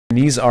And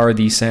these are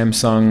the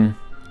Samsung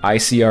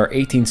ICR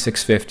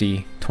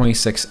 18650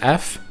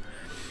 26F,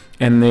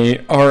 and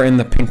they are in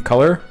the pink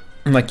color,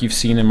 like you've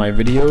seen in my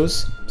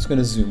videos. I'm just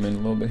gonna zoom in a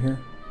little bit here.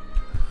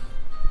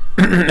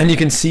 And you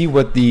can see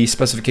what the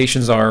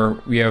specifications are.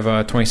 We have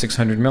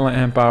 2600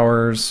 milliamp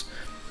hours.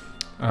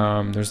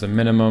 There's the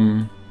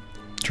minimum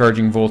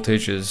charging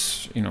voltage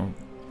is, you know,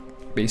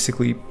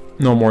 basically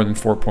no more than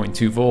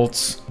 4.2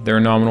 volts.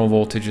 Their nominal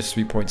voltage is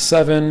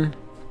 3.7.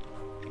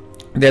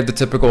 They have the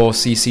typical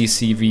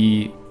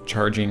CCCV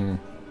charging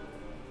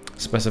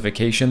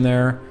specification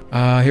there.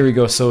 Here we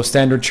go. So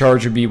standard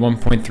charge would be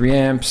 1.3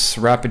 amps.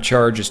 Rapid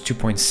charge is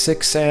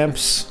 2.6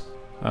 amps.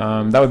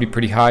 That would be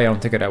pretty high. I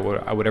don't think I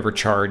would ever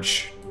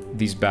charge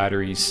these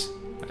batteries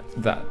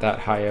that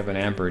high of an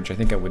amperage. I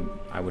think I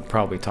would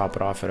probably top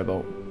it off at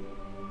about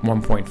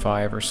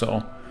 1.5 or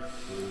so.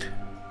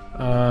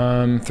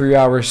 3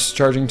 hours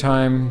charging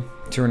time,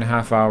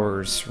 2.5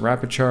 hours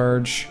rapid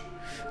charge.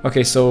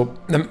 Okay, so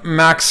the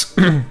max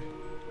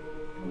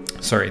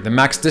sorry, the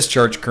max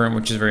discharge current,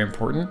 which is very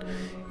important,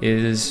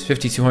 is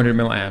 5200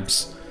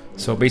 milliamps.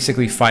 So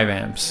basically 5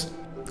 amps.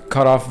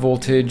 Cutoff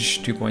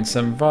voltage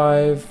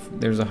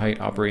 2.75. There's a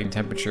height, operating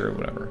temperature,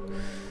 whatever.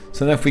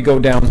 So then if we go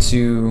down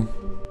to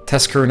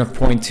test current of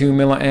 0.2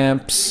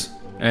 milliamps,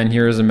 and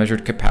here is a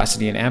measured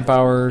capacity in amp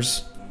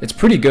hours. It's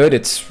pretty good.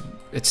 It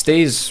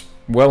stays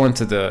well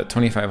into the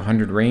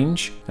 2500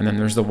 range. And then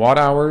there's the watt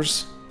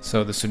hours.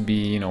 So this would be,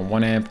 you know,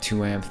 1 amp,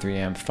 2 amp, 3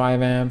 amp,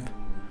 5 amp.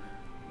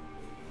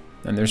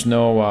 And there's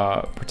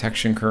no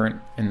protection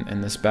current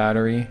in this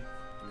battery.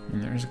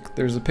 And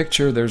there's a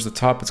picture. There's the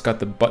top. It's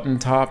got the button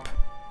top.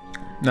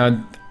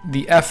 Now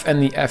the F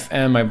and the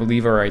FM, I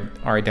believe, are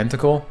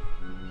identical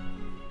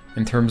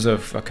in terms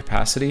of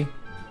capacity.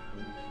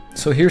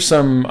 So here's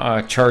some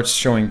charts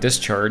showing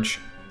discharge.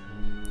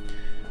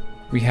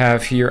 We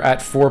have here at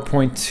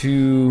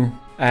 4.2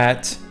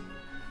 at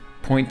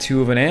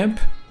 0.2 of an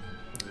amp.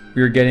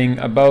 We're getting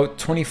about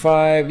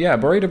 25, yeah,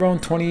 right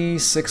around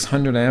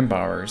 2600 amp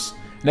hours.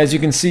 And as you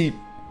can see,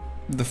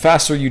 the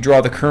faster you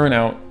draw the current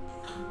out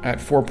at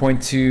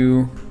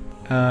 4.2,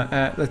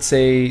 at let's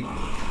say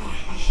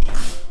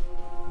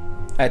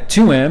at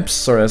 2 amps,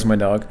 sorry, that's my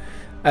dog,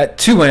 at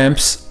 2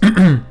 amps,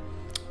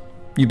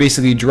 you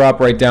basically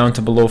drop right down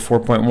to below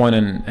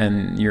 4.1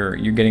 and you're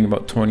getting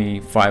about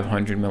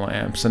 2500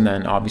 milliamps. And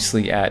then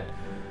obviously at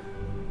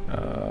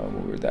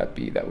what would that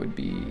be? That would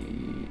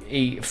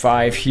be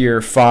 5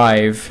 here,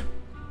 5.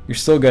 You're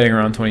still getting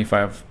around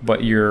 25,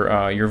 but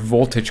your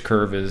voltage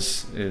curve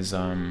is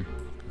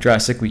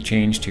drastically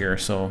changed here.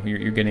 So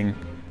you're getting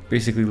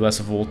basically less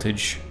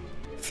voltage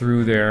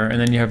through there. And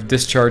then you have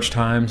discharge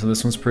time. So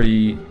this one's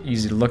pretty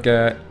easy to look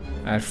at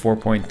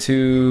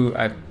 4.2.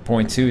 At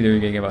 0.2, there you're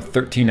getting about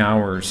 13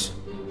 hours.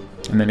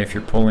 And then if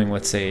you're pulling,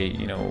 let's say,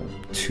 you know,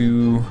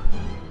 2,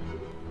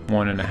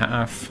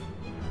 1.5.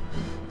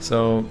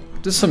 So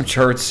just some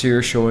charts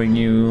here showing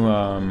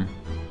you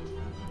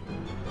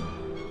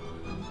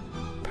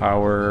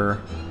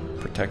power,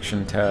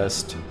 protection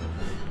test,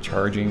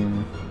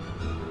 charging.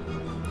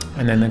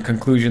 And then in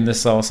conclusion,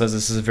 this cell says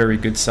this is a very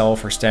good cell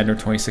for standard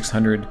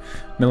 2600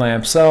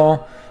 milliamp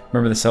cell.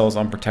 Remember, the cell is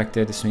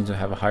unprotected. This means we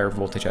have a higher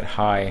voltage at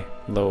high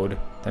load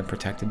than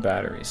protected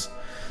batteries.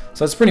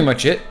 So that's pretty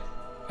much it.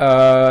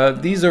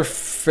 These are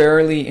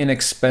fairly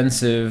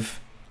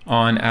inexpensive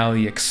on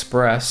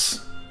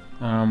AliExpress.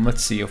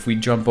 Let's see, if we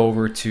jump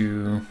over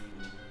to,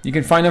 you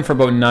can find them for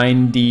about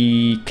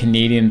 90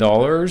 Canadian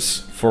dollars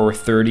for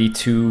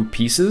 32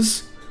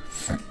 pieces.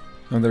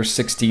 And there's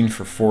 16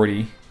 for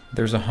 40.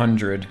 There's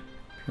 100.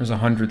 There's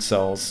 100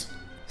 cells.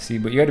 See,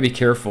 but you got to be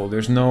careful.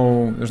 There's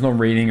no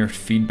rating or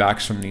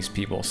feedbacks from these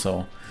people.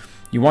 So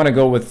you want to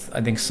go with,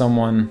 I think,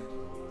 someone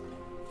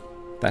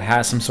that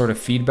has some sort of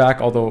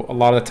feedback. Although a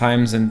lot of the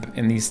times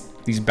in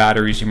these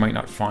batteries, you might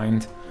not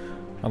find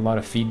a lot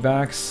of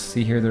feedbacks.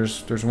 See here,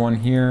 there's one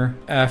here.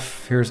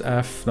 F, here's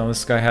F. Now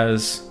this guy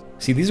has.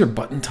 See, these are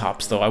button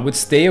tops though. I would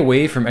stay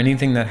away from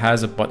anything that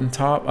has a button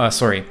top.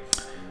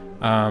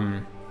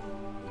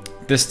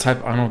 This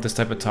type, I don't know what this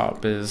type of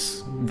top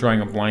is. I'm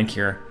drawing a blank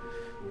here.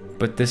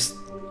 But this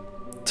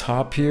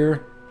top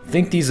here, I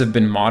think these have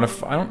been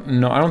modified. I don't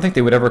know. I don't think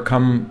they would ever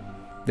come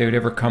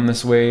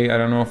this way. I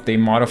don't know if they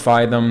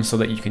modify them so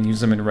that you can use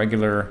them in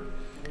regular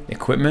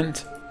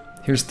equipment.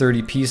 Here's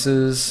 30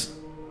 pieces.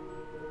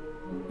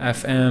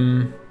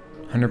 FM,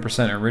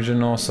 100%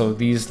 original. So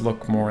these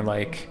look more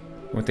like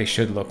what they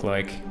should look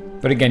like.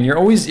 But again, you're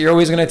always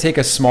gonna take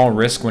a small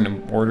risk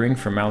when ordering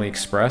from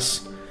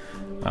AliExpress.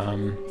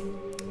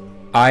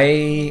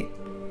 I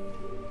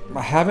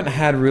haven't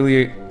had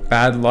really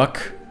bad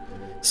luck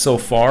so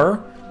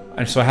far,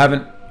 and so I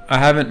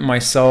haven't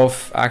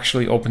myself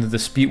actually opened a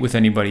dispute with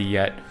anybody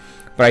yet.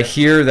 But I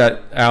hear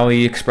that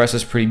AliExpress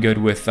is pretty good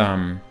with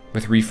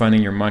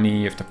refunding your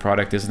money if the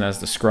product isn't as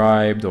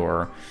described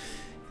or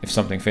if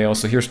something fails.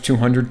 So here's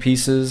 200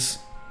 pieces.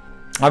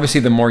 Obviously,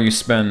 the more you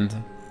spend,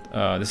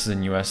 this is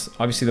in US.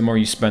 Obviously, the more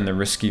you spend, the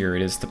riskier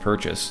it is to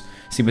purchase.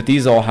 See, but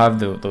these all have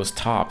those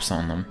tops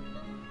on them.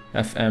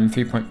 FM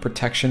 3-point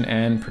protection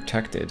and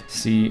protected.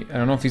 See, I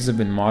don't know if these have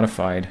been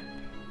modified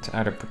to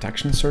add a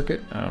protection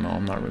circuit. I don't know,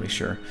 I'm not really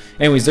sure.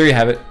 Anyways, there you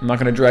have it. I'm not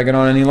gonna drag it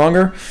on any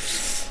longer.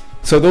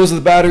 So those are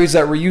the batteries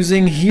that we're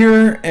using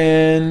here,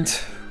 and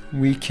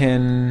we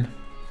can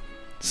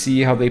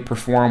see how they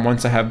perform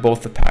once I have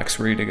both the packs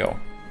ready to go.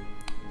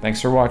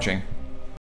 Thanks for watching.